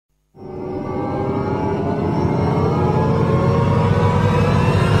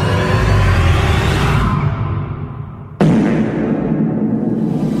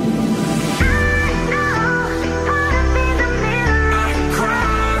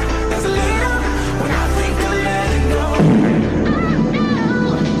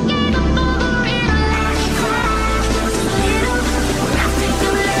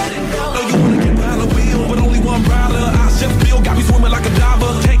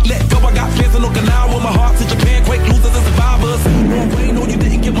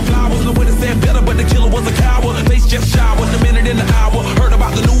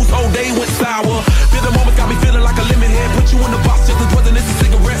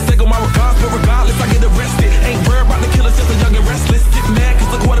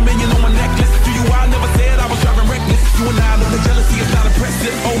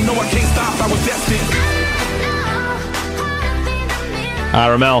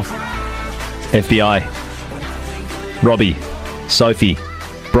Ramel, FBI, Robbie, Sophie,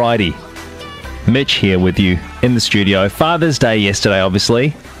 Bridie, Mitch here with you in the studio. Father's Day yesterday,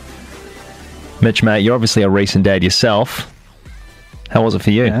 obviously. Mitch, mate, you're obviously a recent dad yourself. How was it for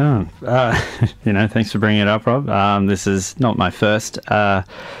you? Yeah, thanks for bringing it up, Rob. This is not my first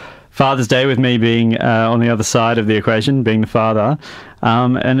Father's Day with me being on the other side of the equation, being the father.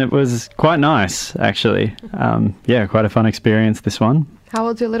 And it was quite nice, actually. Quite a fun experience, this one. How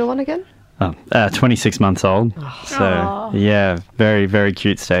old's your little one again? 26 months old. So, very, very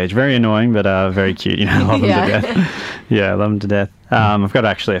cute stage. Very annoying, but very cute. I love them to death. I love them to death. I've got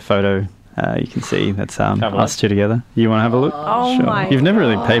actually a photo you can see. That's us two together. You want to have a look? Oh, sure. My You've never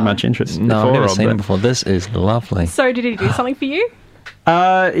really paid much interest No, before, I've never Rob, seen him before. This is lovely. So did he do something for you?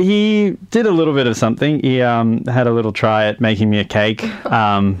 He did a little bit of something. He had a little try at making me a cake,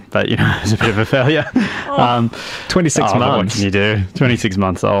 but it was a bit of a failure. 26 months. What can you do? 26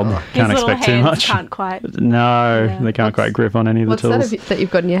 months old. Can't His expect little too hands much. Can't quite. No, they can't quite grip on any of the What's tools. that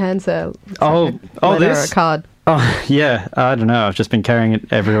you've got in your hands there? Oh, Letter or this? a card? Oh, yeah. I don't know. I've just been carrying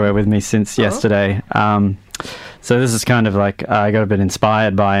it everywhere with me since yesterday. So this is kind of like I got a bit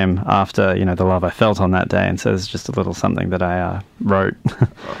inspired by him after, the love I felt on that day. And so it's just a little something that I wrote,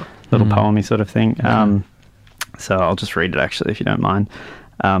 little poem-y sort of thing. So I'll just read it, actually, if you don't mind.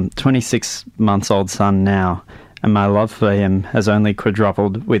 26 months old son now, and my love for him has only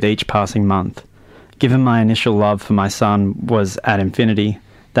quadrupled with each passing month. Given my initial love for my son was at infinity,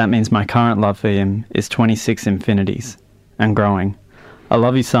 that means my current love for him is 26 infinities and growing. I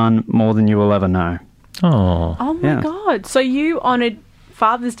love you, son, more than you will ever know. Oh my God. So you honoured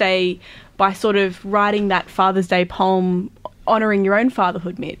Father's Day by sort of writing that Father's Day poem honouring your own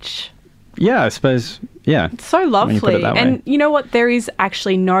fatherhood, Mitch. Yeah, I suppose, yeah. It's so lovely. When you put it that way. And you know what? There is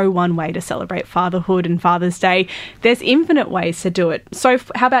actually no one way to celebrate fatherhood and Father's Day. There's infinite ways to do it. So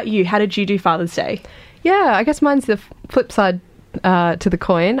how about you? How did you do Father's Day? Yeah, I guess mine's the flip side to the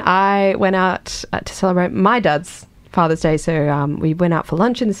coin. I went out to celebrate my dad's Father's Day, so we went out for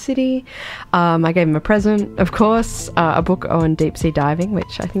lunch in the city. I gave him a present, of course, a book on deep sea diving,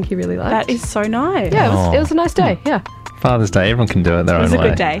 which I think he really liked. That is so nice. Yeah, it was a nice day. Yeah, Father's Day, everyone can do it their It was own a way.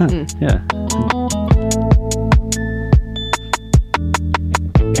 good day. Yeah.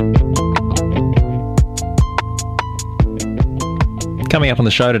 Coming up on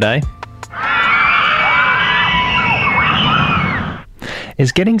the show today,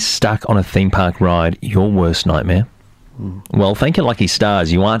 is getting stuck on a theme park ride your worst nightmare? Well, thank your lucky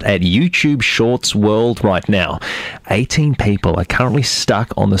stars, you aren't at YouTube Shorts World right now. 18 people are currently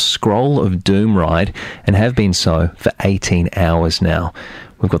stuck on the Scroll of Doom ride and have been so for 18 hours now.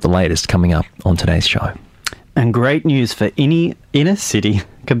 We've got the latest coming up on today's show. And great news for inner city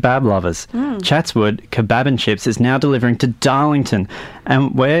kebab lovers. Chatswood Kebab and Chips is now delivering to Darlington,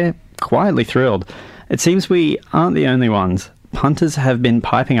 and we're quietly thrilled. It seems we aren't the only ones. Punters have been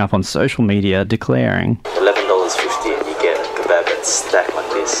piping up on social media declaring $11.50 and you get a kebab that's stacked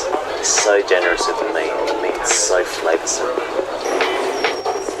like this. It's so generous with the meat. The meat's so flavoursome.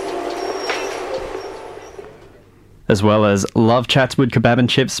 as well as love Chatswood Kebab and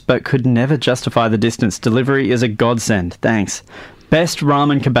Chips but could never justify the distance. Delivery is a godsend. Thanks. Best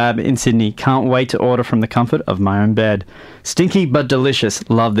ramen kebab in Sydney. Can't wait to order from the comfort of my own bed. Stinky but delicious.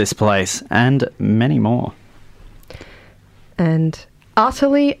 Love this place. And many more. And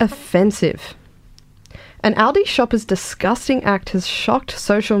utterly offensive. An Aldi shopper's disgusting act has shocked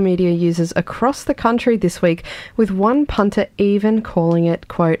social media users across the country this week, with one punter even calling it,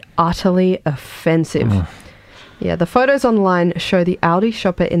 quote, utterly offensive. Yeah, the photos online show the Aldi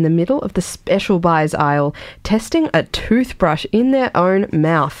shopper in the middle of the special buys aisle testing a toothbrush in their own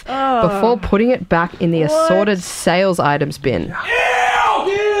mouth before putting it back in the assorted sales items bin.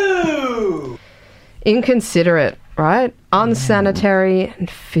 Ew! Inconsiderate, right? Unsanitary and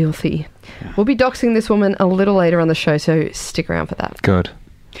filthy. We'll be doxing this woman a little later on the show, so stick around for that. Good.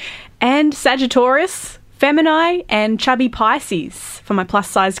 And Sagittarius, Femini and Chubby Pisces, for my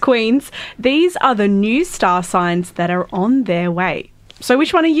plus-sized queens, these are the new star signs that are on their way. So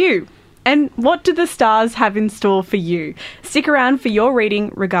which one are you? And what do the stars have in store for you? Stick around for your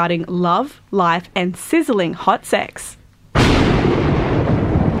reading regarding love, life and sizzling hot sex.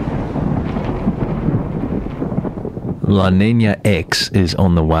 La Nina X is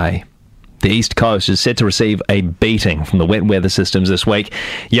on the way. The East Coast is set to receive a beating from the wet weather systems this week.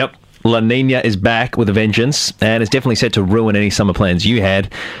 Yep, La Nina is back with a vengeance and is definitely set to ruin any summer plans you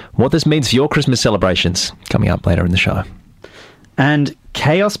had. What this means for your Christmas celebrations, coming up later in the show. And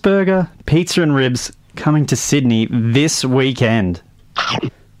Chaos Burger, Pizza and Ribs coming to Sydney this weekend.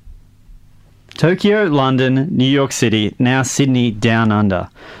 Tokyo, London, New York City, now Sydney down under.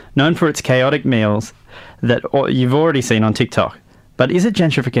 Known for its chaotic meals that you've already seen on TikTok. But is it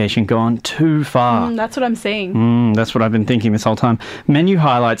gentrification gone too far? That's what I'm seeing. That's what I've been thinking this whole time. Menu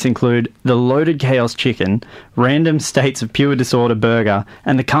highlights include the loaded Chaos chicken, random states of pure disorder burger,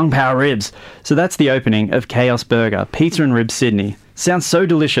 and the Kung Pao ribs. So that's the opening of Chaos Burger, Pizza and Ribs Sydney. Sounds so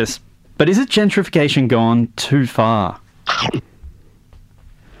delicious, but is it gentrification gone too far?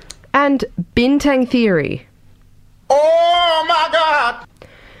 And Bintang Theory. Oh my God!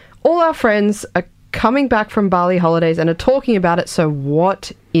 All our friends are coming back from Bali holidays and are talking about it, so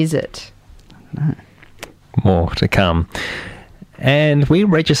what is it? More to come. And we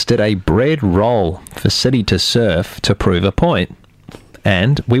registered a bread roll for City to Surf to prove a point.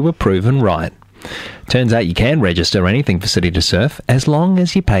 And we were proven right. Turns out you can register anything for City to Surf as long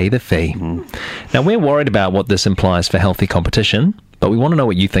as you pay the fee. Now, we're worried about what this implies for healthy competition, but we want to know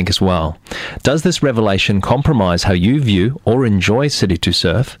what you think as well. Does this revelation compromise how you view or enjoy City to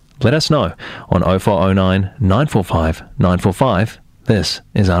Surf? Let us know on 0409 945 945. This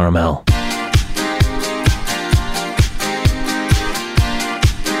is RML.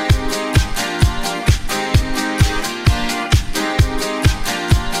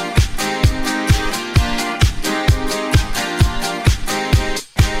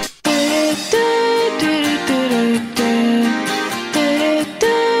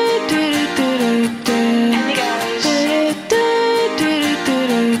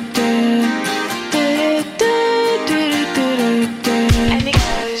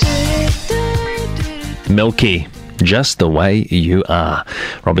 Milky, just the way you are.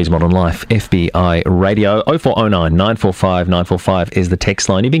 Robbie's Modern Life, FBI Radio. 0409 945 945 is the text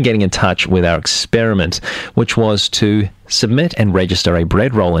line. You've been getting in touch with our experiment, which was to submit and register a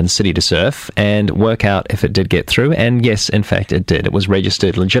bread roll in City to Surf and work out if it did get through. And yes, in fact, it did. It was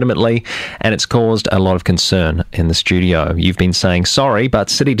registered legitimately, and it's caused a lot of concern in the studio. You've been saying, sorry,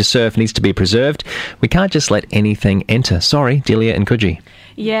 but City to Surf needs to be preserved. We can't just let anything enter. Sorry, Delia and Coogee.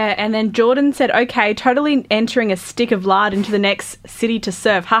 Yeah, and then Jordan said, okay, totally entering a stick of lard into the next City to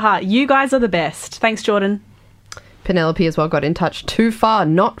Surf. Haha, you guys are the best. Thanks, Jordan. Penelope as well got in touch. Too far,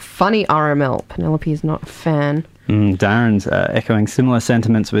 not funny RML. Penelope is not a fan. Darren's echoing similar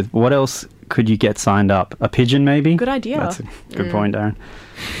sentiments with what else could you get signed up? A pigeon, maybe? Good idea. That's a good point, Darren.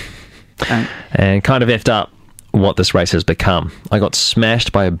 And kind of effed up what this race has become. I got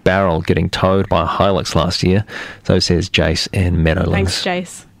smashed by a barrel getting towed by a Hilux last year. So says Jace in Meadowlands.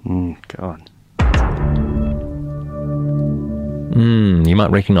 Thanks, Jace. God. You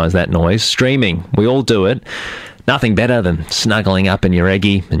might recognise that noise. Streaming. We all do it. Nothing better than snuggling up in your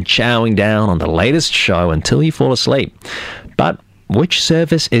eggie and chowing down on the latest show until you fall asleep. But which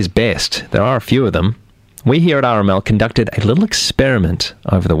service is best? There are a few of them. We here at RML conducted a little experiment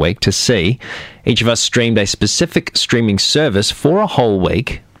over the week to see. Each of us streamed a specific streaming service for a whole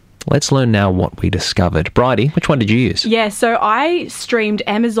week. Let's learn now what we discovered. Bridie, which one did you use? Yeah, so I streamed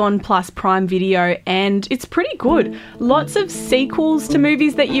Amazon Plus Prime Video, and it's pretty good. Lots of sequels to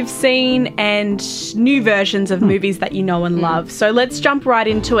movies that you've seen and new versions of movies that you know and love. So let's jump right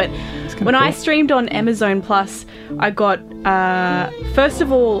into it. When I streamed on Amazon Plus, I got, first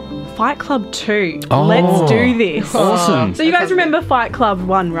of all, Fight Club 2. Oh. Let's do this. Awesome. So you guys remember Fight Club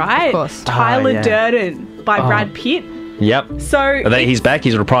 1, right? Of course. Tyler yeah. Durden by Brad Pitt. Yep. So He's back.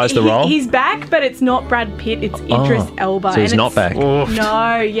 He's reprised the role. He's back, but it's not Brad Pitt. It's Idris Elba. So he's and not back.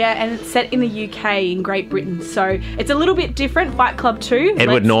 No, yeah, and it's set in the UK, in Great Britain. So it's a little bit different. Fight Club 2.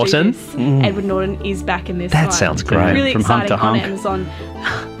 Edward Let's Norton? do this. Edward Norton is back in this That one. sounds great. Really From Hunk exciting to on Hunk.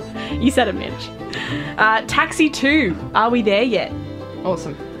 Amazon. You said it, Mitch. Taxi 2. Are we there yet?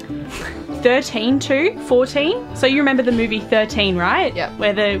 Awesome. 13 to 14. So you remember the movie 13, right? Yeah.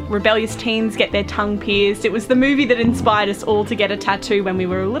 Where the rebellious teens get their tongue pierced. It was the movie that inspired us all to get a tattoo when we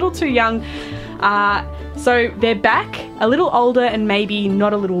were a little too young. So they're back, a little older and maybe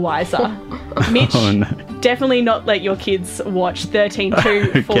not a little wiser. Mitch, definitely not let your kids watch 13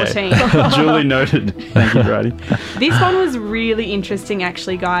 to 14. Duly noted. Thank you, Bridie. This one was really interesting,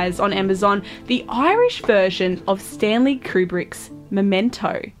 actually, guys, on Amazon. The Irish version of Stanley Kubrick's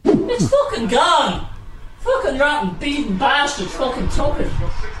Memento. It's fucking gone! Fucking rotten, beaten bastard fucking took it.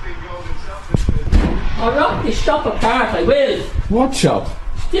 I'll rock this shop apart, I will. What shop?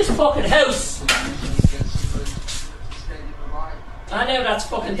 This fucking house. I know that's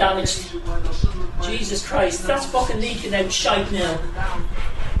fucking damaged. Jesus Christ, that's fucking leaking out shite now.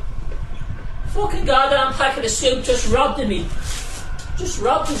 Fucking goddamn packet of soup just robbed of me. Just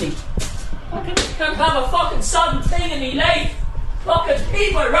robbed of me. Fucking can't have a fucking sudden thing in me life. Fucking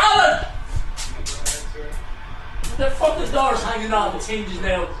people robbing! The fucking door's hanging on its hinges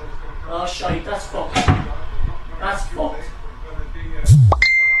now. Oh, shite, that's fucked. That's fucked.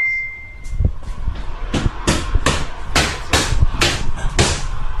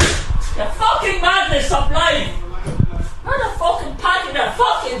 The fucking madness of life! Not a fucking pack in a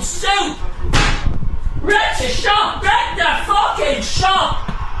fucking suit! Wreck the shop! Wreck the fucking shop!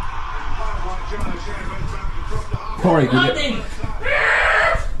 Corey, Nothing!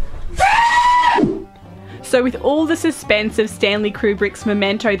 So, with all the suspense of Stanley Kubrick's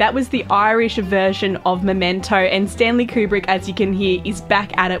Memento, that was the Irish version of Memento, and Stanley Kubrick, as you can hear, is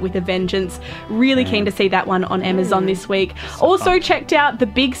back at it with a vengeance. Really keen to see that one on Amazon this week. Also checked out The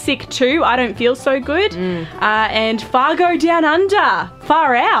Big Sick 2, I Don't Feel So Good, and Fargo Down Under,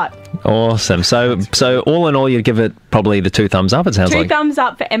 far out. Awesome. So all in all, you'd give it probably the 2 thumbs up, it sounds like. 2 thumbs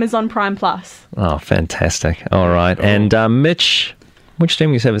up for Amazon Prime Plus. Oh, fantastic. All right. And Mitch, which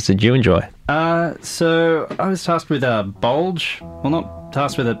streaming service did you enjoy? So I was tasked with Bulge. Well, not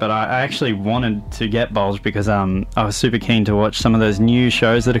tasked with it, but I actually wanted to get Bulge because I was super keen to watch some of those new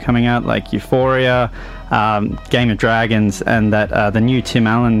shows that are coming out, like Euphoria, Game of Dragons, and that the new Tim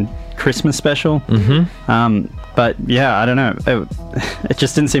Allen Christmas special. Mm-hmm. But yeah, I don't know. It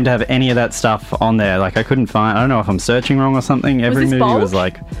just didn't seem to have any of that stuff on there. Like I couldn't find. I don't know if I'm searching wrong or something. Every movie Bulge? was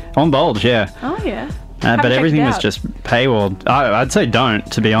like on Bulge, yeah. Oh, yeah. But everything was just paywalled. I'd say don't,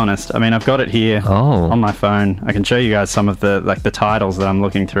 to be honest. I mean, I've got it here on my phone. I can show you guys some of the titles that I'm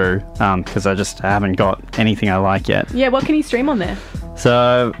looking through because I just haven't got anything I like yet. Yeah, what can you stream on there?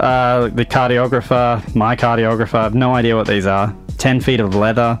 So the Cardiographer, My Cardiographer, I have no idea what these are. 10 Feet of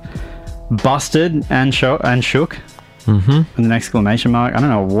Leather, Busted and Shook, with an exclamation mark. I don't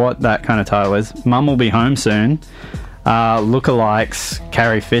know what that kind of title is. Mum Will Be Home Soon. Lookalikes,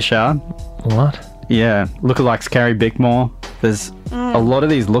 Carrie Fisher. What? Yeah, lookalikes Carrie Bickmore. There's a lot of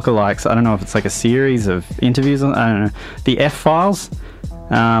these lookalikes. I don't know if it's like a series of interviews. I don't know. The F-Files,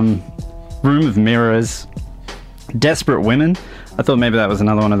 Room of Mirrors, Desperate Women. I thought maybe that was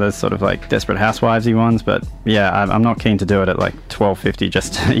another one of those sort of like Desperate Housewivesy ones, but yeah, I'm not keen to do it at like $12.50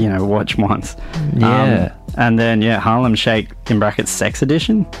 just to, watch once. Yeah. And then, Harlem Shake, in brackets, Sex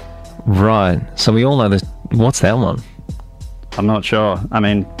Edition. Right. So we all know this. What's that one? I'm not sure. I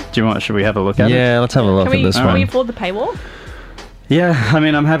mean, should we have a look at it? Yeah, let's have a look at this Can one. we afford the paywall? Yeah, I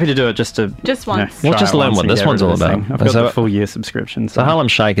mean, I'm happy to do it just once. We'll just learn what this one's all about. I've got the full year subscription. So Harlem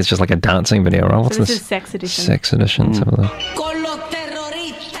Shake is just like a dancing video, right? What's So this this? is Sex Edition. Sex Edition. Let's have a look.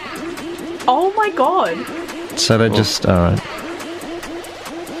 Oh my god. So they're just all right.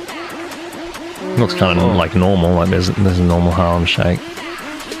 Looks kind of like normal. Like there's a normal Harlem Shake.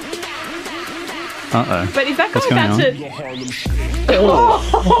 Uh-oh. But is that What's going back going to... Oh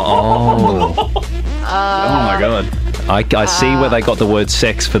my god. I see where they got the word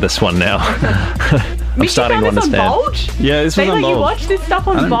sex for this one now. I'm starting to understand. On Bulge? Yeah, this was They on let you Bulge. watch this stuff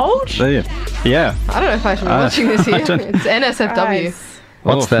on Bulge? Yeah. I don't know if I should be watching this here. It's NSFW. Guys.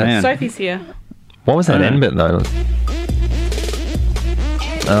 What's that? man. Sophie's here. What was that end bit though?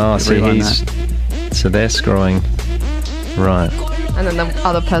 Oh, see, Rewind so they're screwing. Right. And then the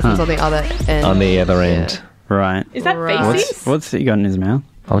other person's on the other end. On the other end. Right. Is that Right. faces? What's he got in his mouth?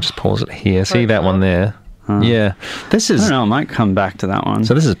 I'll just pause it here. See that one there? Yeah. This I is... don't know, I might come back to that one.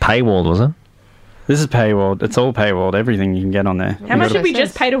 So this is paywalled, was it? This is paywalled. It's all paywalled. Everything you can get on there. How much did we Makes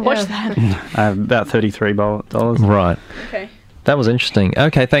just pay to watch sense. that? About $33. Right. Okay. That was interesting.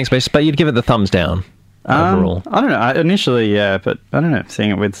 Okay, thanks, Mitch. But you'd give it the thumbs down overall. I don't know. Initially, yeah, but I don't know.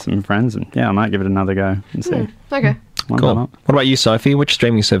 Seeing it with some friends, and I might give it another go and see. Okay. One Cool. time What up. about you, Sophie? Which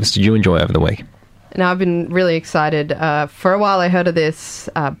streaming service did you enjoy over the week? Now, I've been really excited. For a while, I heard of this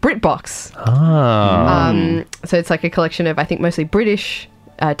BritBox. So it's like a collection of, I think, mostly British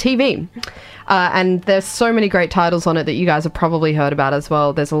TV. And there's so many great titles on it that you guys have probably heard about as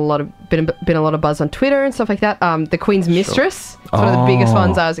well. There's been a lot of buzz on Twitter and stuff like that. The Queen's Mistress. It's one of the biggest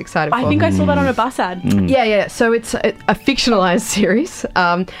ones I was excited for. I think I saw that on a bus ad. Yeah. So it's a fictionalized series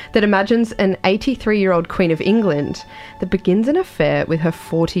that imagines an 83-year-old Queen of England that begins an affair with her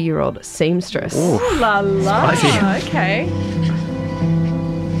 40-year-old seamstress. Ooh la la. Okay.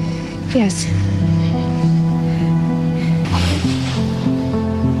 Yes.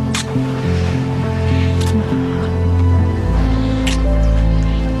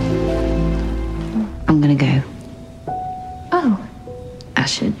 I'm gonna go. Oh. I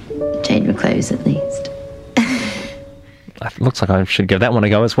should change my clothes at least. It looks like I should give that one a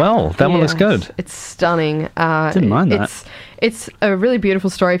go as well. That one looks good. It's stunning. Didn't mind that. It's a really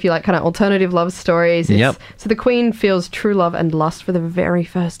beautiful story if you like kind of alternative love stories. Yep. So the Queen feels true love and lust for the very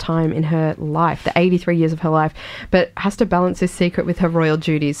first time in her life, the 83 years of her life, but has to balance this secret with her royal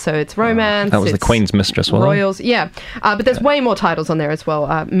duties. So it's romance. That was the it's Queen's Mistress, wasn't it? royals, yeah. But there's way more titles on there as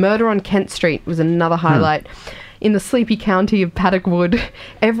well. Murder on Kent Street was another highlight. In the sleepy county of Paddock Wood,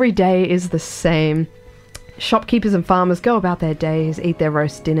 every day is the same. Shopkeepers and farmers go about their days, eat their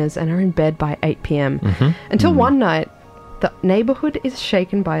roast dinners, and are in bed by 8 p.m. Until one night, the neighbourhood is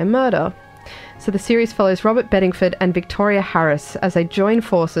shaken by a murder. So the series follows Robert Bedingford and Victoria Harris as they join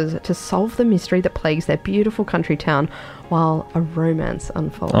forces to solve the mystery that plagues their beautiful country town while a romance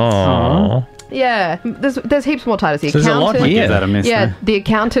unfolds. Oh, Yeah, there's heaps more titles. there's a lot here. Give that a miss. Yeah, there. The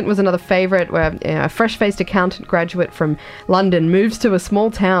Accountant was another favourite, where a fresh-faced accountant graduate from London moves to a small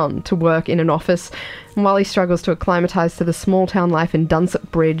town to work in an office. And while he struggles to acclimatise to the small-town life in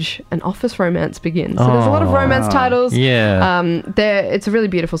Dunsop Bridge, an office romance begins. So there's a lot of romance titles. Yeah. It's a really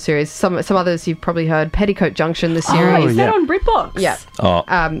beautiful series. Some others you've probably heard. Petticoat Junction, the series. Is that on BritBox? Yeah. Oh,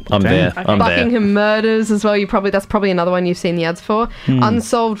 I'm there. I'm there. Buckingham Murders as well. That's probably another one you've seen the ads for.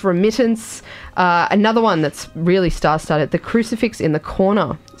 Unsolved Remittance. Another one that's really star-studded. The Crucifix in the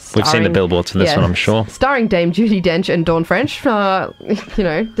Corner. We've seen the billboards for this one, I'm sure. Starring Dame Judi Dench and Dawn French.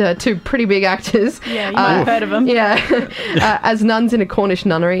 The two pretty big actors. Yeah, you might have heard of them. Yeah. As nuns in a Cornish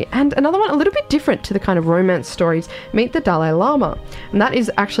nunnery. And another one a little bit different to the kind of romance stories. Meet the Dalai Lama. And that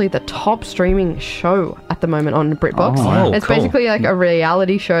is actually the top streaming show at the moment on BritBox. Oh, wow, it's cool. basically like a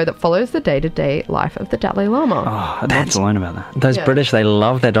reality show that follows the day-to-day life of the Dalai Lama. Oh, I'd love to learn about that. Those Yeah. British, they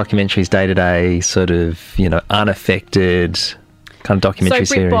love their documentaries day-to-day, sort of, unaffected kind of documentary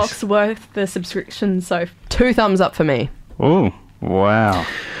So series. BritBox worth the subscription, so 2 thumbs up for me. Oh, wow.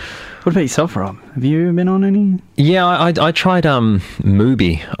 What about yourself, Rob? Have you been on any? Yeah, I tried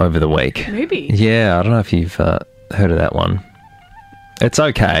Mubi over the week. movie. Yeah, I don't know if you've heard of that one. It's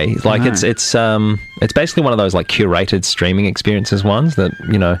okay. Like No. it's basically one of those like curated streaming experiences ones that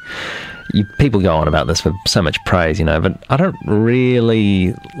people go on about this for so much praise, but I don't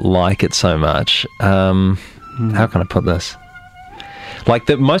really like it so much. How can I put this? Like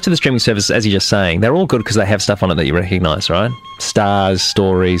most of the streaming services, as you're just saying, they're all good because they have stuff on it that you recognise, right? Stars,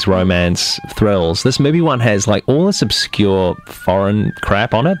 stories, romance, thrills. This movie one has like all this obscure foreign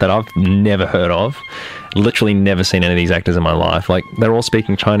crap on it that I've never heard of. Literally never seen any of these actors in my life. Like they're all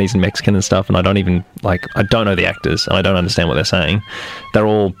speaking Chinese and Mexican and stuff, and I don't know the actors and I don't understand what they're saying. They're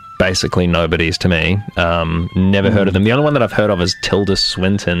all basically nobodies to me. Never heard of them. The only one that I've heard of is Tilda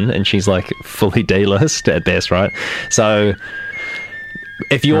Swinton, and she's like fully D-list at best, right? So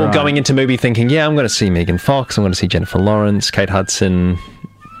if you're going into movie thinking, I'm going to see Megan Fox, I'm going to see Jennifer Lawrence, Kate Hudson,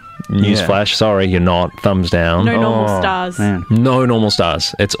 newsflash, sorry, you're not. Thumbs down. No normal stars. Man. No normal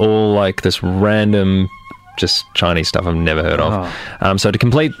stars. It's all like this random, just Chinese stuff I've never heard of. So to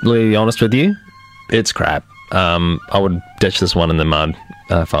completely honest with you, it's crap. I would ditch this one in the mud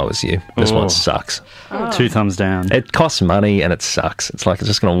if I was you. This one sucks. 2 thumbs down. It costs money and it sucks. It's like it's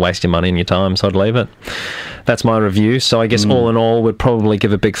just going to waste your money and your time, so I'd leave it. That's my review. So I guess all in all, would probably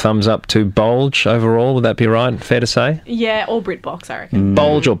give a big thumbs up to Bulge overall. Would that be right? Fair to say? Yeah, or BritBox, I reckon.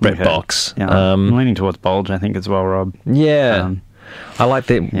 Bulge or Okay. BritBox? Yeah, I'm leaning towards Bulge, I think, as well, Rob. Yeah. I like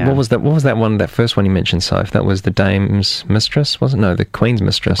the Yeah. what was that one, that first one you mentioned, Soph? That was the Dame's Mistress, wasn't it? No, the Queen's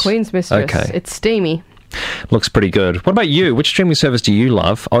Mistress. Queen's Mistress. Okay. It's steamy. Looks pretty good. What about you? Which streaming service do you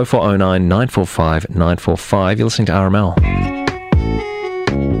love? 0409 945 945. You're listening to RML.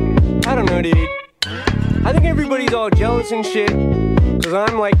 I don't know, dude. I think everybody's all jealous and shit, because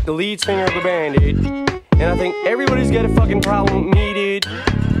I'm like the lead singer of the band, dude. And I think everybody's got a fucking problem with me, dude.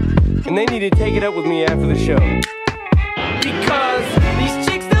 And they need to take it up with me after the show. Because these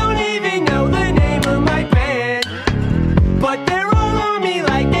chicks don't even know the name of my band, but they're all on me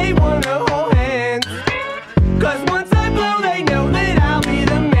like they wanna hold hands. Cause once I blow, they know that I'll be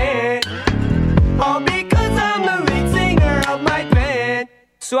the man. All because I'm the lead singer of my band.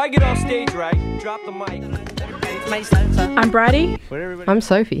 So I get off stage right, drop the mic. I'm Brady. I'm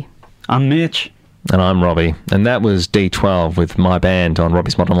Sophie. I'm Mitch. And I'm Robbie. And that was D12 with My Band on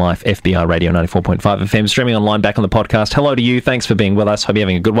Robbie's Modern Life, FBI Radio 94.5 FM, streaming online, back on the podcast. Hello to you. Thanks for being with us. Hope you're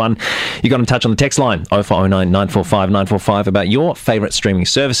having a good one. You got in touch on the text line, 0409 945 945, about your favourite streaming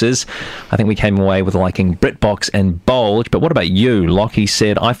services. I think we came away with liking BritBox and Bulge. But what about you? Lockie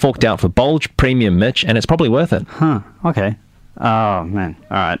said, I forked out for Bulge Premium, Mitch, and it's probably worth it. Huh, okay. Oh, man.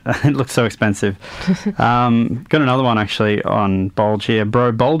 All right. It looks so expensive. Got another one, actually, on Bulge here.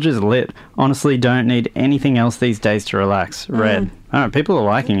 Bro, Bulge is lit. Honestly, don't need anything else these days to relax. Red. I don't know, people are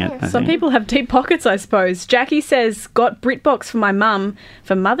liking it. I Some think. people have deep pockets, I suppose. Jackie says, got BritBox for my mum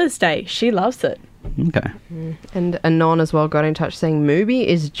for Mother's Day. She loves it. Okay. And Anon as well got in touch saying, Mubi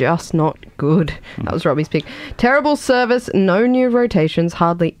is just not good. That was Robbie's pick. Terrible service, no new rotations,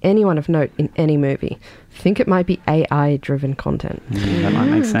 hardly anyone of note in any movie. Think it might be AI-driven content. That might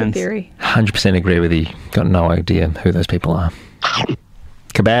make Good sense. theory. 100% agree with you. Got no idea who those people are.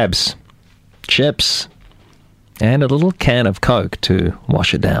 Kebabs, chips, and a little can of Coke to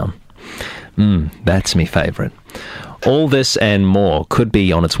wash it down. That's me favourite. All this and more could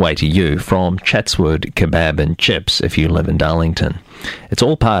be on its way to you from Chatswood Kebab and Chips if you live in Darlington. It's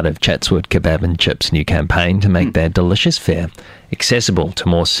all part of Chatswood Kebab and Chips' new campaign to make their delicious fare accessible to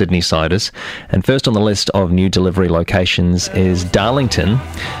more Sydney-siders. And first on the list of new delivery locations is Darlington.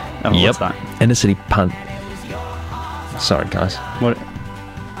 Oh, what's that? Inner City Punt. Sorry, guys. What?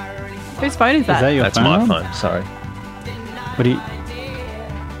 Whose phone is Is that? that your That's phone? my Rob? phone. Sorry. What do you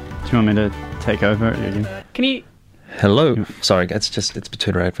want me to take over again? Can you... Hello. Sorry, it's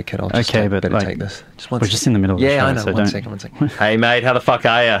Batuta Advocate. I'll just Okay, but, better like, take this. Just one we're sec. just in the middle of the Yeah, show, I know. so One don't- second. Hey, mate, how the fuck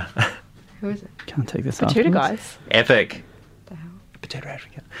are you? Who is it? Can't take this Tutor afterwards. guys. Epic. Batuta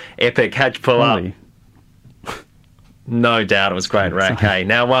Advocate. Epic. How'd you pull up? Really? No doubt it was great, Rack. Hey,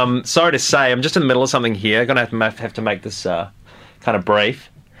 now, sorry to say, I'm just in the middle of something here. Going to have to make this kind of brief.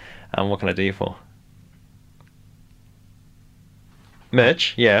 What can I do you for?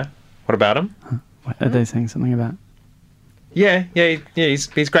 Mitch, yeah. What about him? What, are they saying something about? Yeah. He's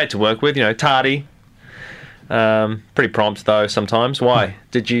great to work with. You know, tardy. Pretty prompt though sometimes. Why?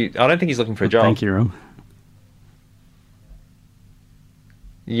 Did you? I don't think he's looking for a job. Thank you, Rob.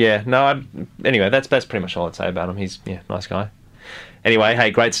 Yeah. No. Anyway, that's pretty much all I'd say about him. He's nice guy. Anyway,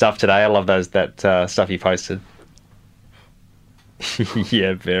 hey, great stuff today. I love that stuff you posted.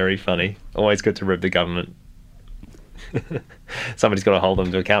 Yeah, very funny. Always good to rib the government. Somebody's got to hold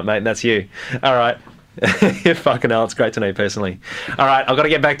them to account, mate, and that's you. All right. Fucking hell, it's great to know you personally. All right, I've got to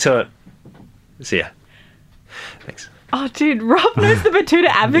get back to it. See ya. Thanks. Oh, dude, Rob knows the Batuta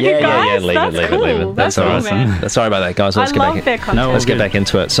Advocate, guys. Yeah, leave That's it, cool. leave it. That's all cool, right. man. Sorry about that, guys. I Let's get love back their in. content. No, Let's get good. back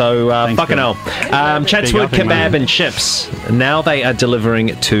into it. So, Thanks, fucking Bill. hell. Chatswood Big upping, Kebab mate. and Chips. Now they are delivering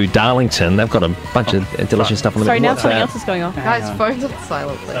to Darlington. They've got a bunch of delicious stuff on the Sorry, menu. now What's something that? else is going on. Guys, phones on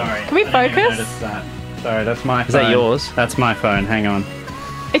silent, please. Sorry. Can we I didn't even focus? notice that. Sorry, that's my phone. Is that yours? That's my phone. Hang on.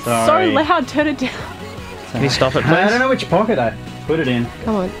 It's Sorry. so loud. Turn it down. Can you stop it, I don't please? know which pocket I put it in.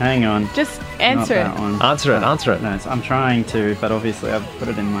 Come on. Hang on. Just Not answer that it. one. Answer it. Answer it. No, I'm trying to, but obviously I've put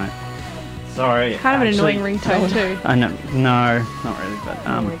it in my... Sorry. Kind of an actually- annoying ringtone, too. I know, no, not really, but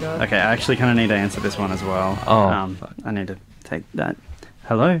my God. okay. I actually kind of need to answer this one as well. Oh, I need to take that.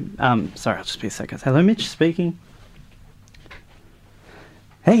 Hello. Sorry, I'll just be a second. Hello, Mitch speaking.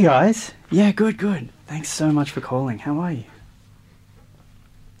 Hey guys. Yeah, good. Thanks so much for calling. How are you?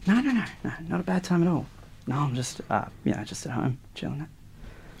 No, not a bad time at all. No, I'm just just at home chilling.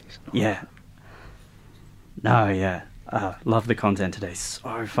 Yeah. No, yeah. Love the content today.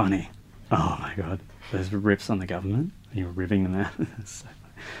 So funny. Oh my god. There's rips on the government. And you're ripping them out. That's so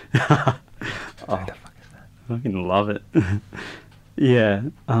funny. Oh, Who the fuck is that? I fucking love it. Yeah.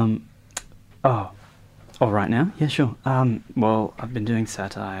 Oh, right now? Yeah, sure. Well, I've been doing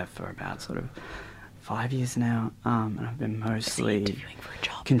satire for about sort of 5 years now, and I've been mostly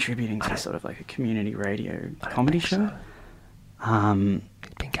contributing to sort of like a community radio comedy show.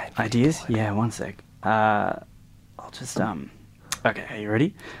 Ideas? Yeah, one sec. I'll just okay, are you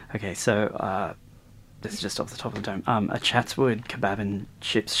ready? Okay, so this is just off the top of the dome. A Chatswood Kebab and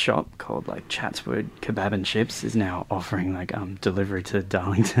Chips shop called like Chatswood Kebab and Chips is now offering like delivery to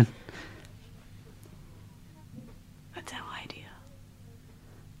Darlington. That's our idea.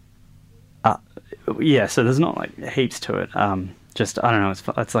 Yeah, so there's not like heaps to it. Just I don't know.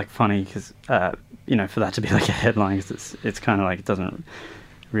 It's like funny because for that to be like a headline, because it's kind of like it doesn't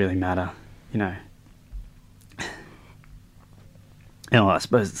really matter, you know. I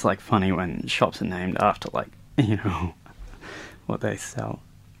suppose it's like funny when shops are named after like what they sell.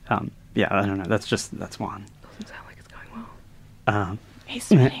 Yeah, I don't know. That's one. Doesn't sound like it's going well. He's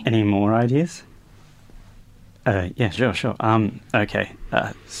spinning. Any more ideas? Yeah, sure. Okay.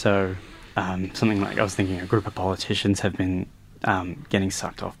 So, something like I was thinking a group of politicians have been getting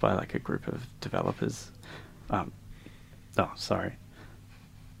sucked off by like a group of developers. Oh, sorry.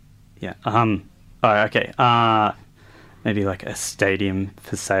 Yeah. Oh, okay. Maybe like a stadium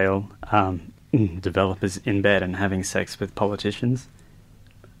for sale. Developers in bed and having sex with politicians.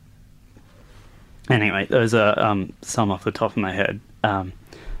 Anyway, those are some off the top of my head,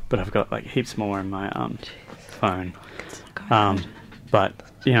 but I've got like heaps more in my phone. But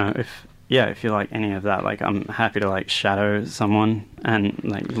you know, if you like any of that, like I'm happy to like shadow someone and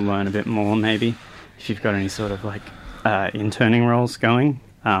like learn a bit more. Maybe if you've got any sort of like interning roles going,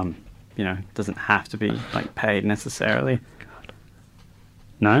 you know, it doesn't have to be like paid necessarily.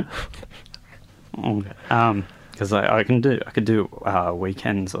 No. Okay. Because I could do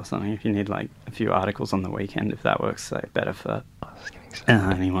weekends or something if you need like a few articles on the weekend, if that works like better for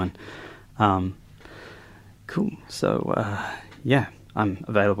anyone. Cool. So yeah, I'm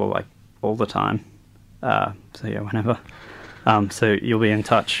available like all the time. So yeah, whenever. So you'll be in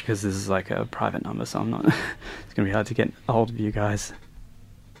touch because this is like a private number, so I'm not. It's gonna be hard to get a hold of you guys.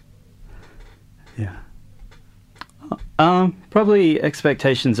 Yeah. Probably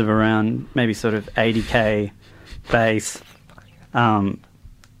expectations of around maybe sort of 80k base,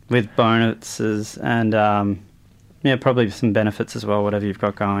 with bonuses and yeah, probably some benefits as well, whatever you've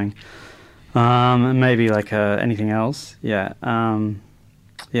got going. And maybe like anything else. Yeah.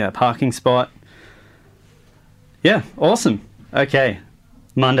 Yeah, parking spot. Yeah, awesome. Okay,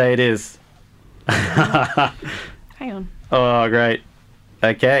 Monday it is. Hang on. Oh, great.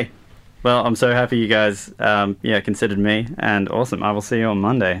 Okay. Well, I'm so happy you guys, considered me, and awesome. I will see you on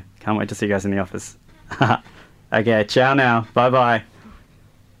Monday. Can't wait to see you guys in the office. Okay, ciao now. Bye-bye.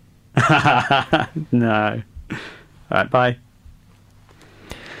 No. All right, bye.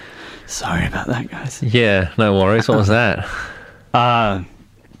 Sorry about that, guys. Yeah, no worries. What was that?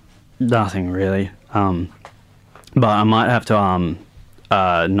 Nothing really. But I might have to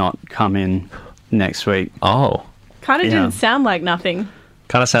not come in next week. Oh. Kind of didn't sound like nothing.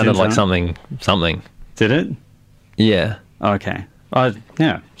 Kind of sounded like something. Did it? Yeah. Okay.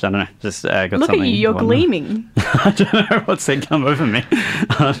 Yeah, I don't know. Just got Look something. at you, you're gleaming. I don't know what's come over me.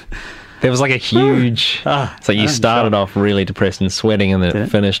 There was like a huge... so you started off really depressed and sweating, and then it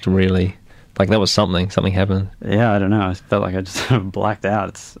finished really... Like that was something. Something happened. Yeah, I don't know. I felt like I just blacked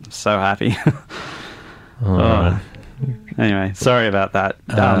out. I'm so happy. All right. Anyway, sorry about that.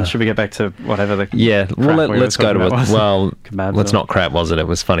 Should we get back to whatever the let's go to it. Well, let's not crap, was it? It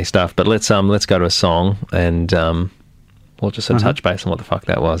was funny stuff. But let's go to a song and we'll just touch base on what the fuck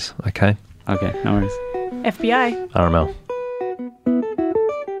that was. Okay. Okay. No worries. FBI. RML.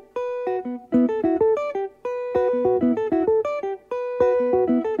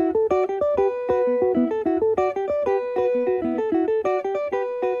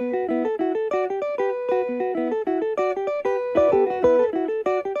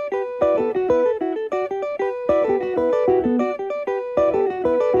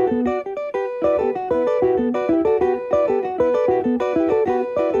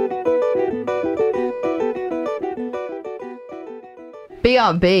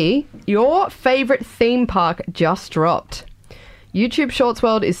 BRB, your favourite theme park just dropped. YouTube Shorts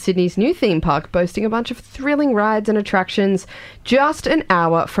World is Sydney's new theme park, boasting a bunch of thrilling rides and attractions just an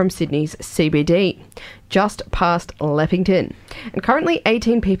hour from Sydney's CBD, just past Leppington. And currently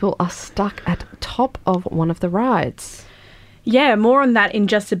 18 people are stuck at the top of one of the rides. Yeah, more on that in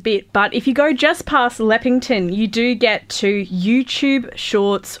just a bit. But if you go just past Leppington, you do get to YouTube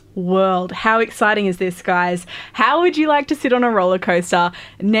Shorts World. How exciting is this, guys? How would you like to sit on a roller coaster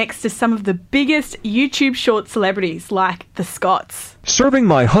next to some of the biggest YouTube Short celebrities like the Scotts? Serving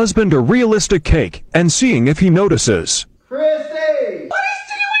my husband a realistic cake and seeing if he notices. Chrissy!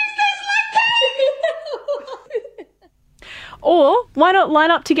 Or why not line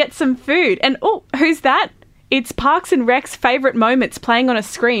up to get some food? And oh, who's that? It's Parks and Rec's favourite moments playing on a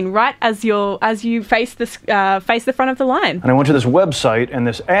screen right as you face the front of the line. And I went to this website and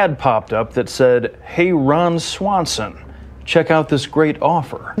this ad popped up that said, "Hey, Ron Swanson, check out this great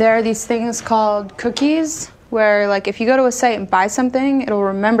offer." There are these things called cookies where, like, if you go to a site and buy something, it'll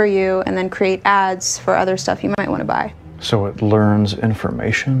remember you and then create ads for other stuff you might want to buy. So it learns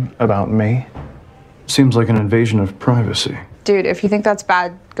information about me? Seems like an invasion of privacy. Dude, if you think that's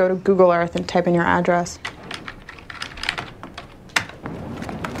bad, go to Google Earth and type in your address.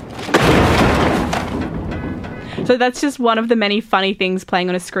 So that's just one of the many funny things playing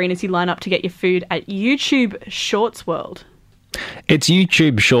on a screen as you line up to get your food at YouTube Shorts World. It's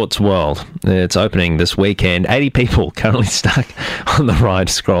YouTube Shorts World. It's opening this weekend. 80 people currently stuck on the ride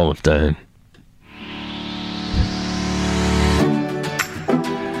Scroll of Doom.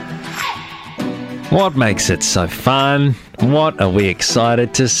 What makes it so fun? What are we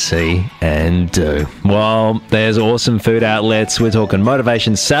excited to see and do? Well, there's awesome food outlets. We're talking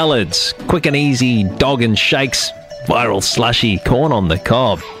motivation salads, quick and easy dog and shakes, viral slushy, corn on the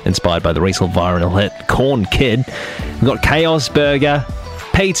cob, inspired by the recent viral hit Corn Kid. We've got Chaos Burger,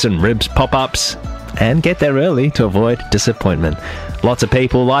 pizza and ribs pop-ups, and get there early to avoid disappointment. Lots of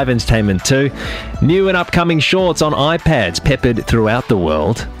people, live entertainment too. New and upcoming shorts on iPads peppered throughout the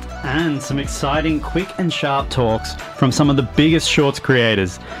world. And some exciting, quick and sharp talks from some of the biggest shorts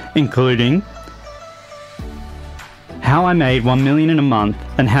creators, including How I Made $1 Million in a Month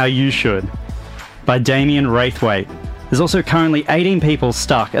and How You Should by Damien Raithwaite. There's also currently 18 people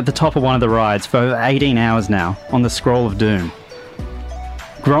stuck at the top of one of the rides for over 18 hours now on the Scroll of Doom.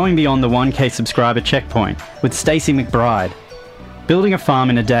 Growing beyond the 1K subscriber checkpoint with Stacey McBride. Building a farm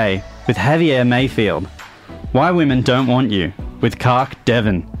in a day with Javier Mayfield. Why Women Don't Want You with Kark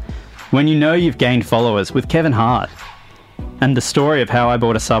Devon. When You Know You've Gained Followers with Kevin Hart. And The Story of How I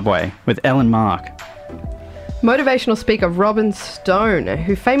Bought a Subway with Ellen Mark. Motivational speaker Robin Stone,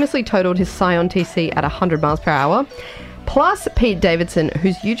 who famously totaled his Scion TC at 100 miles per hour. Plus Pete Davidson,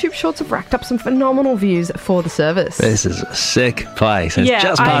 whose YouTube shorts have racked up some phenomenal views for the service. This is a sick place. It's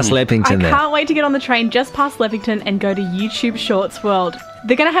just past Leppington I there. can't wait to get on the train just past Leppington and go to YouTube Shorts World.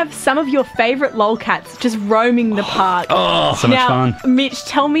 They're going to have some of your favourite lolcats just roaming the park. Oh, so much fun. Mitch,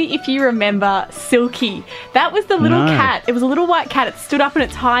 tell me if you remember Silky. That was the little cat. It was a little white cat. It stood up on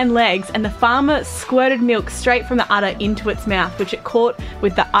its hind legs and the farmer squirted milk straight from the udder into its mouth, which it caught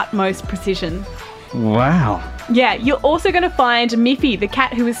with the utmost precision. Wow. Yeah, you're also going to find Miffy, the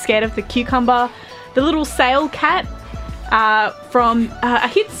cat who was scared of the cucumber, the little sail cat from a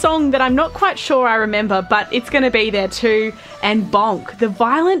hit song that I'm not quite sure I remember, but it's going to be there too, and Bonk, the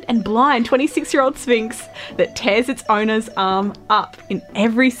violent and blind 26-year-old Sphinx that tears its owner's arm up in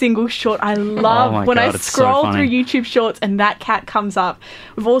every single short. I love when I scroll through YouTube Shorts and that cat comes up.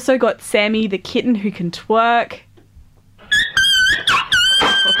 We've also got Sammy, the kitten who can twerk.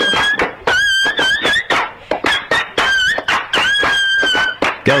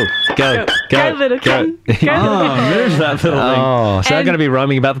 Go, little kitten. Go, little kitten. There's that little thing. Oh, so they're going to be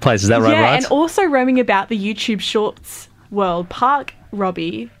roaming about the place. Is that right, Yeah, right? and also roaming about the YouTube Shorts World Park,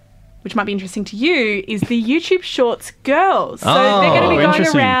 Robbie, which might be interesting to you, is the YouTube Shorts girls. So they're going to be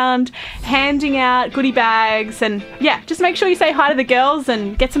going around handing out goodie bags and, just make sure you say hi to the girls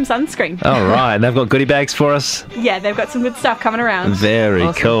and get some sunscreen. All right, and they've got goodie bags for us? Yeah, they've got some good stuff coming around.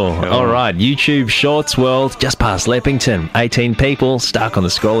 Very cool. All right, YouTube Shorts World, just past Leppington. 18 people stuck on the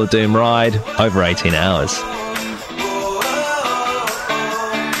Scroll of Doom ride, over 18 hours.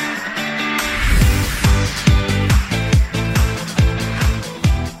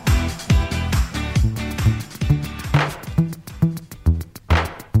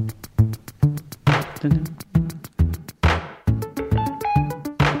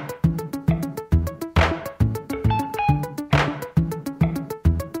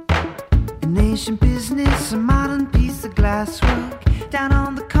 Nation business, a modern piece of glasswork down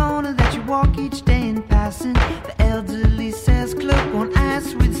on the corner that you walk each day in passing. The elderly says clerk won't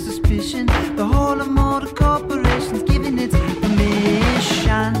ask with suspicion. The whole of motor corporations giving its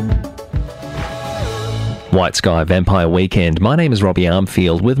permission. White Sky Vampire Weekend. My name is Robbie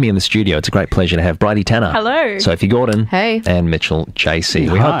Armfield. With me in the studio, it's a great pleasure to have Bridie Tanner. Hello. Sophie Gordon. Hey. And Mitchell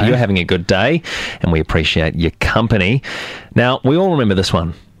JC. We hope you're having a good day and we appreciate your company. Now, we all remember this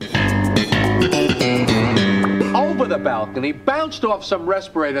one. Over the balcony, bounced off some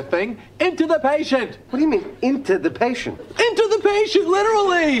respirator thing into the patient. What do you mean, into the patient? Into the patient,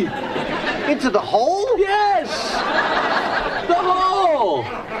 literally. Into the hole? Yes. The hole.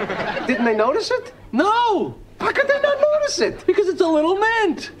 Didn't they notice it? No. How could they not notice it? Because it's a little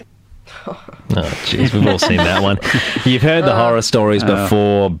mint. Oh, jeez, we've all seen that one. You've heard the horror stories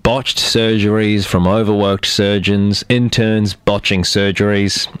before. Botched surgeries from overworked surgeons, interns botching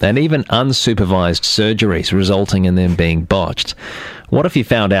surgeries, and even unsupervised surgeries resulting in them being botched. What if you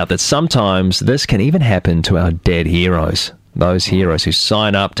found out that sometimes this can even happen to our dead heroes? Those heroes who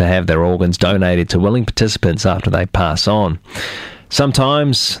sign up to have their organs donated to willing participants after they pass on.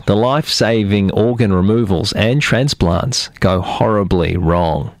 Sometimes the life-saving organ removals and transplants go horribly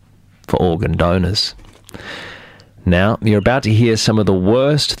wrong for organ donors. Now, you're about to hear some of the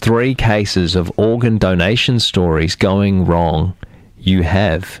worst 3 cases of organ donation stories going wrong. You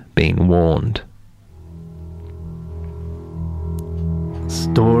have been warned.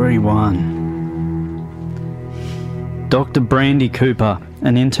 Story 1. Dr. Brandy Cooper,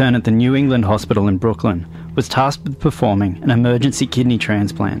 an intern at the New England Hospital in Brooklyn, was tasked with performing an emergency kidney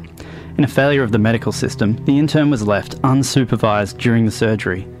transplant. In a failure of the medical system, the intern was left unsupervised during the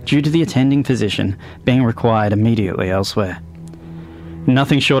surgery due to the attending physician being required immediately elsewhere.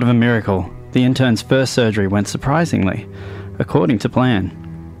 Nothing short of a miracle, the intern's first surgery went surprisingly, according to plan.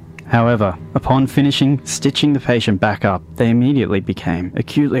 However, upon finishing stitching the patient back up, they immediately became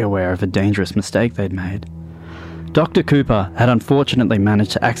acutely aware of a dangerous mistake they'd made. Dr. Cooper had unfortunately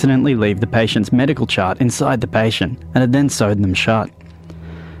managed to accidentally leave the patient's medical chart inside the patient and had then sewed them shut.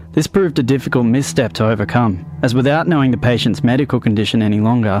 This proved a difficult misstep to overcome, as without knowing the patient's medical condition any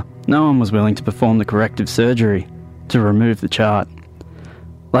longer, no one was willing to perform the corrective surgery to remove the chart.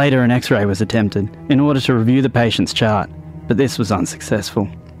 Later, an X-ray was attempted in order to review the patient's chart, but this was unsuccessful.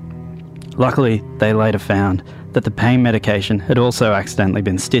 Luckily, they later found that the pain medication had also accidentally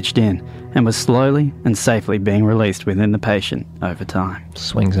been stitched in and was slowly and safely being released within the patient over time.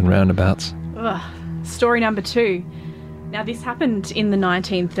 Swings and roundabouts. Ugh. Story number 2. Now, this happened in the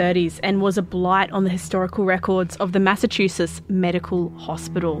 1930s and was a blight on the historical records of the Massachusetts Medical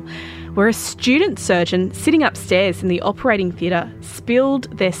Hospital, where a student surgeon sitting upstairs in the operating theatre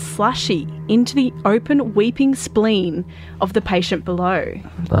spilled their slushy into the open weeping spleen of the patient below.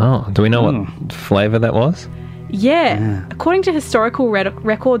 Oh, do we know what flavour that was? Yeah. According to historical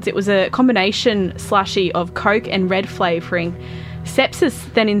records, it was a combination slushy of Coke and red flavouring.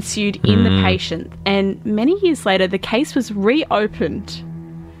 Sepsis then ensued in the patient, and many years later the case was reopened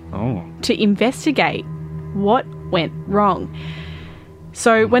to investigate what went wrong.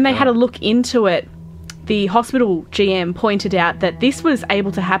 So when they had a look into it, the hospital GM pointed out that this was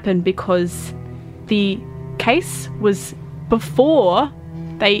able to happen because the case was before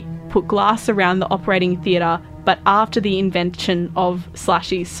they put glass around the operating theatre, but after the invention of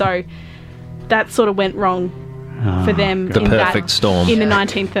slushies. So that sort of went wrong for them. The perfect storm. In the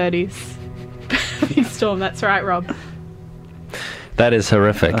 1930s. Perfect storm, that's right, Rob. That is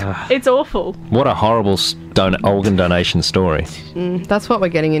horrific. It's awful. What a horrible organ donation story. That's what we're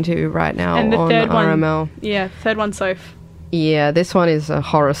getting into right now And the on third RML. one. Yeah, third one, Soph. Yeah, this one is a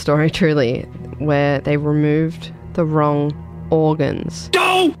horror story, truly, where they removed the wrong organs.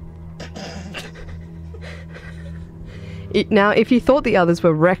 No! Now, if you thought the others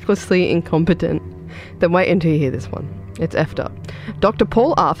were recklessly incompetent, then wait until you hear this one. It's effed up. Dr.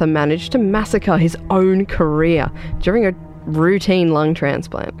 Paul Arthur managed to massacre his own career during a routine lung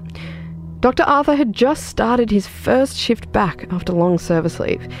transplant. Dr. Arthur had just started his first shift back after long service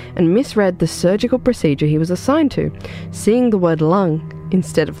leave and misread the surgical procedure he was assigned to, seeing the word lung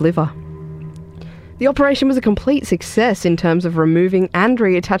instead of liver. The operation was a complete success in terms of removing and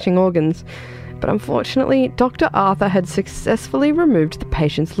reattaching organs, but unfortunately, Dr. Arthur had successfully removed the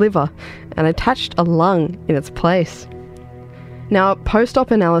patient's liver and attached a lung in its place. Now, post-op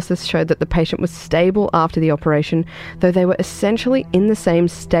analysis showed that the patient was stable after the operation, though they were essentially in the same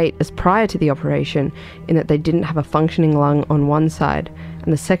state as prior to the operation, in that they didn't have a functioning lung on one side,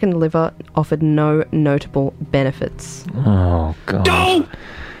 and the second liver offered no notable benefits. Oh, God. No!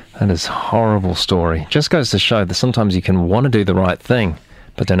 That is a horrible story. Just goes to show that sometimes you can want to do the right thing,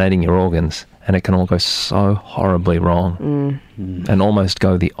 but donating your organs, and it can all go so horribly wrong and almost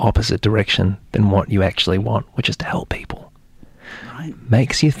go the opposite direction than what you actually want, which is to help people. Right.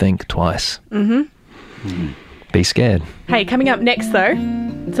 Makes you think twice. Be scared. Hey, coming up next, though,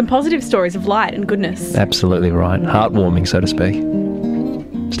 some positive stories of light and goodness. Absolutely right. Heartwarming, so to speak.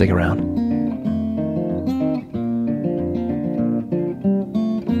 Stick around.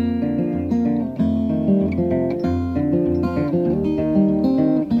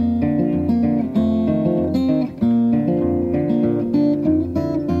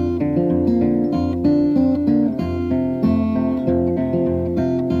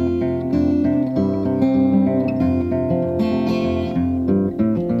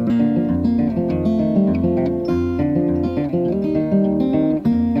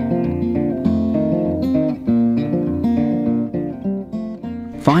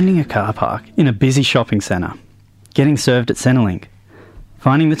 Finding a car park in a busy shopping centre, getting served at Centrelink,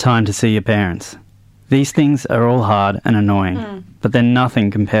 finding the time to see your parents. These things are all hard and annoying, but they're nothing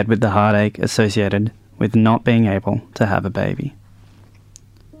compared with the heartache associated with not being able to have a baby.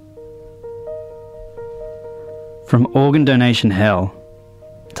 From organ donation hell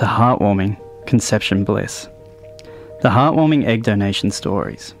to heartwarming conception bliss. The heartwarming egg donation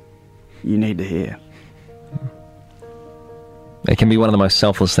stories you need to hear. It can be one of the most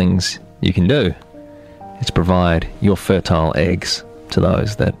selfless things you can do. It's provide your fertile eggs to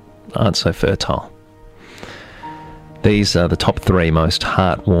those that aren't so fertile. These are the top 3 most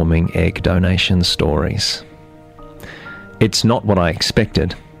heartwarming egg donation stories. It's not what I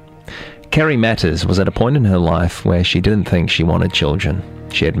expected. Kerry Matters was at a point in her life where she didn't think she wanted children.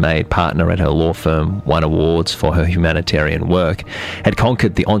 She had made partner at her law firm, won awards for her humanitarian work, had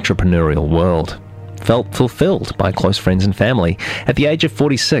conquered the entrepreneurial world, felt fulfilled by close friends and family. At the age of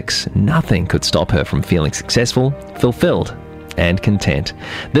 46, nothing could stop her from feeling successful, fulfilled, and content.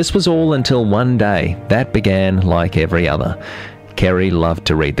 This was all until one day that began like every other. Kerry loved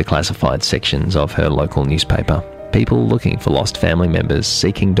to read the classified sections of her local newspaper. people looking for lost family members,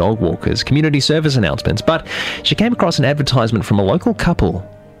 seeking dog walkers, community service announcements, but she came across an advertisement from a local couple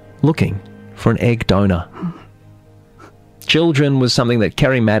looking for an egg donor. Children was something that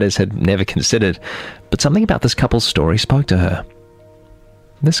Kerry Matters had never considered, but something about this couple's story spoke to her.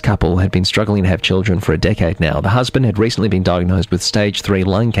 This couple had been struggling to have children for a decade now. The husband had recently been diagnosed with stage 3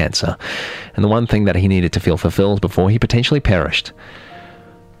 lung cancer, and the one thing that he needed to feel fulfilled before he potentially perished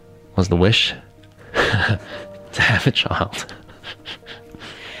was the wish to have a child.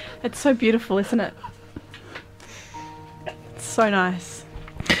 It's so beautiful, isn't it? It's so nice.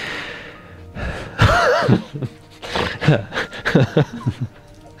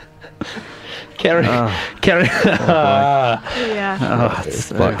 Kerry, Yeah.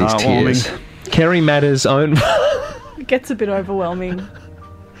 It's like these heartwarming. tears. Kerry Matters' own. It gets a bit overwhelming.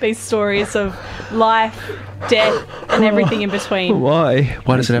 These stories of life, death, and everything in between. Why?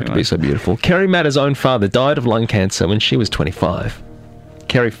 Why does it have to be so beautiful? Kerry Matters' own father died of lung cancer when she was 25.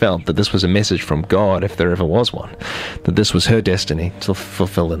 Kerry felt that this was a message from God, if there ever was one, that this was her destiny to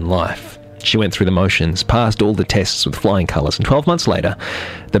fulfill in life. She went through the motions, passed all the tests with flying colours, and 12 months later,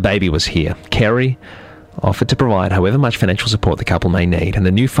 the baby was here. Kerry offered to provide however much financial support the couple may need, and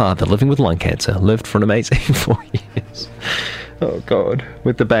the new father, living with lung cancer, lived for an amazing 4 years. Oh, God.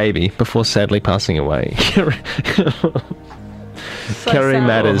 With the baby, before sadly passing away. Kerry sad.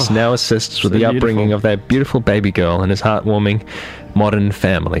 Matters now assists with so the upbringing beautiful. of their beautiful baby girl and his heartwarming modern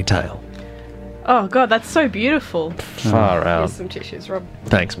family tale. Oh, God, that's so beautiful. Far out. Here's some tissues, Rob.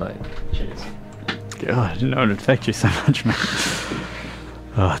 Thanks, mate. God, I didn't know it would affect you so much, man.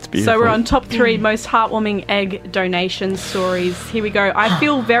 Oh, it's beautiful. So we're on top 3 most heartwarming egg donation stories. Here we go. I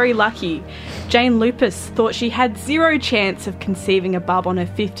feel very lucky. Jane Lupus thought she had 0 chance of conceiving a bub on her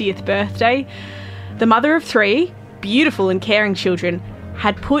 50th birthday. The mother of 3, beautiful and caring children,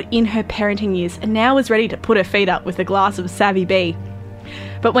 had put in her parenting years and now was ready to put her feet up with a glass of Savvy Bee.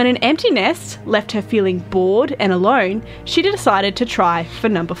 But when an empty nest left her feeling bored and alone, she decided to try for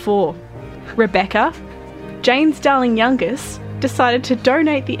number 4. Rebecca, Jane's darling youngest, decided to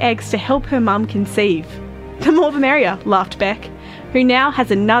donate the eggs to help her mum conceive. The more the merrier, laughed Beck, who now has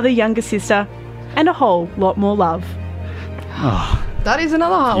another younger sister and a whole lot more love. Oh, That is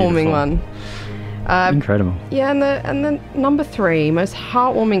another heartwarming Beautiful. one. incredible. Yeah, and the number 3 most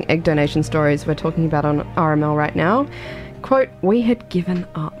heartwarming egg donation stories we're talking about on RML right now. Quote, we had given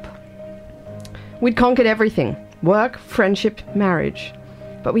up. We'd conquered everything. Work, friendship, marriage.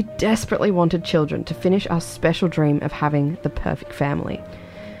 But we desperately wanted children to finish our special dream of having the perfect family.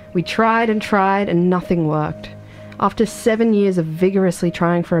 We tried and nothing worked. After 7 years of vigorously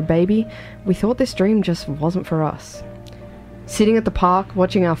trying for a baby, we thought this dream just wasn't for us. Sitting at the park,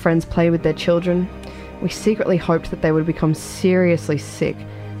 watching our friends play with their children, we secretly hoped that they would become seriously sick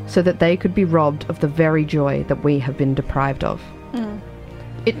so that they could be robbed of the very joy that we have been deprived of.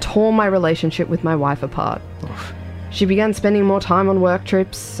 It tore my relationship with my wife apart. She began spending more time on work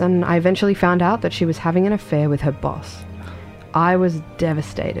trips, and I eventually found out that she was having an affair with her boss. I was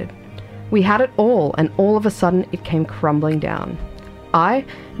devastated. We had it all, and all of a sudden it came crumbling down. I,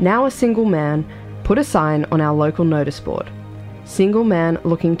 now a single man, put a sign on our local notice board. Single man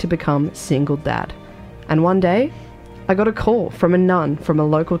looking to become single dad. And one day, I got a call from a nun from a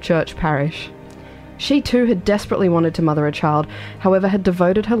local church parish. She too had desperately wanted to mother a child, however had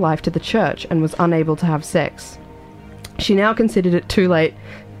devoted her life to the church and was unable to have sex. She now considered it too late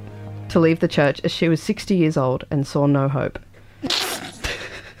to leave the church as she was 60 years old and saw no hope. That's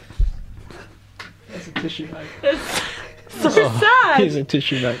a tissue, mate. So sad. Here's a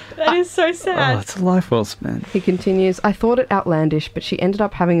tissue, mate. That is so sad. Oh, it's a life well spent. He continues, I thought it outlandish, but she ended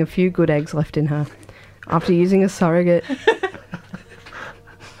up having a few good eggs left in her. After using a surrogate,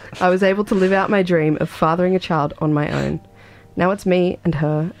 I was able to live out my dream of fathering a child on my own. Now it's me and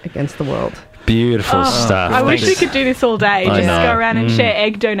her against the world. Beautiful stuff. I wish we Thanks. could do this all day. I Just know. go around and share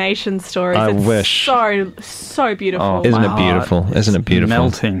egg donation stories. I It's wish. So beautiful. Oh, isn't it beautiful? Isn't it beautiful?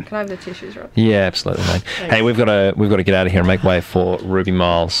 Melting. Can I have the tissues, Rob? Yeah, absolutely, mate. Hey, we've got to get out of here and make way for Ruby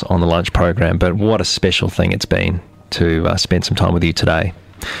Miles on the lunch program. But what a special thing it's been to spend some time with you today.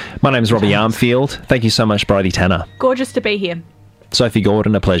 My name's Robbie Armfield. Thank you so much, Bridie Tanner. Gorgeous to be here. Sophie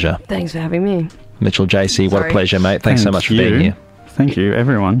Gordon, a pleasure. Thanks for having me. Mitchell JC, what a Sorry. pleasure, mate. Thanks so much for being here. Thank you,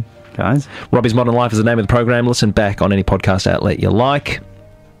 everyone, guys. Robbie's Modern Life is the name of the program. Listen back on any podcast outlet you like.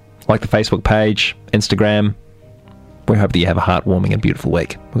 Like the Facebook page, Instagram. We hope that you have a heartwarming and beautiful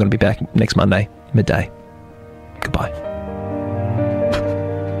week. We're going to be back next Monday, midday. Goodbye.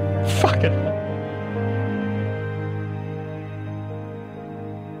 Fuck it.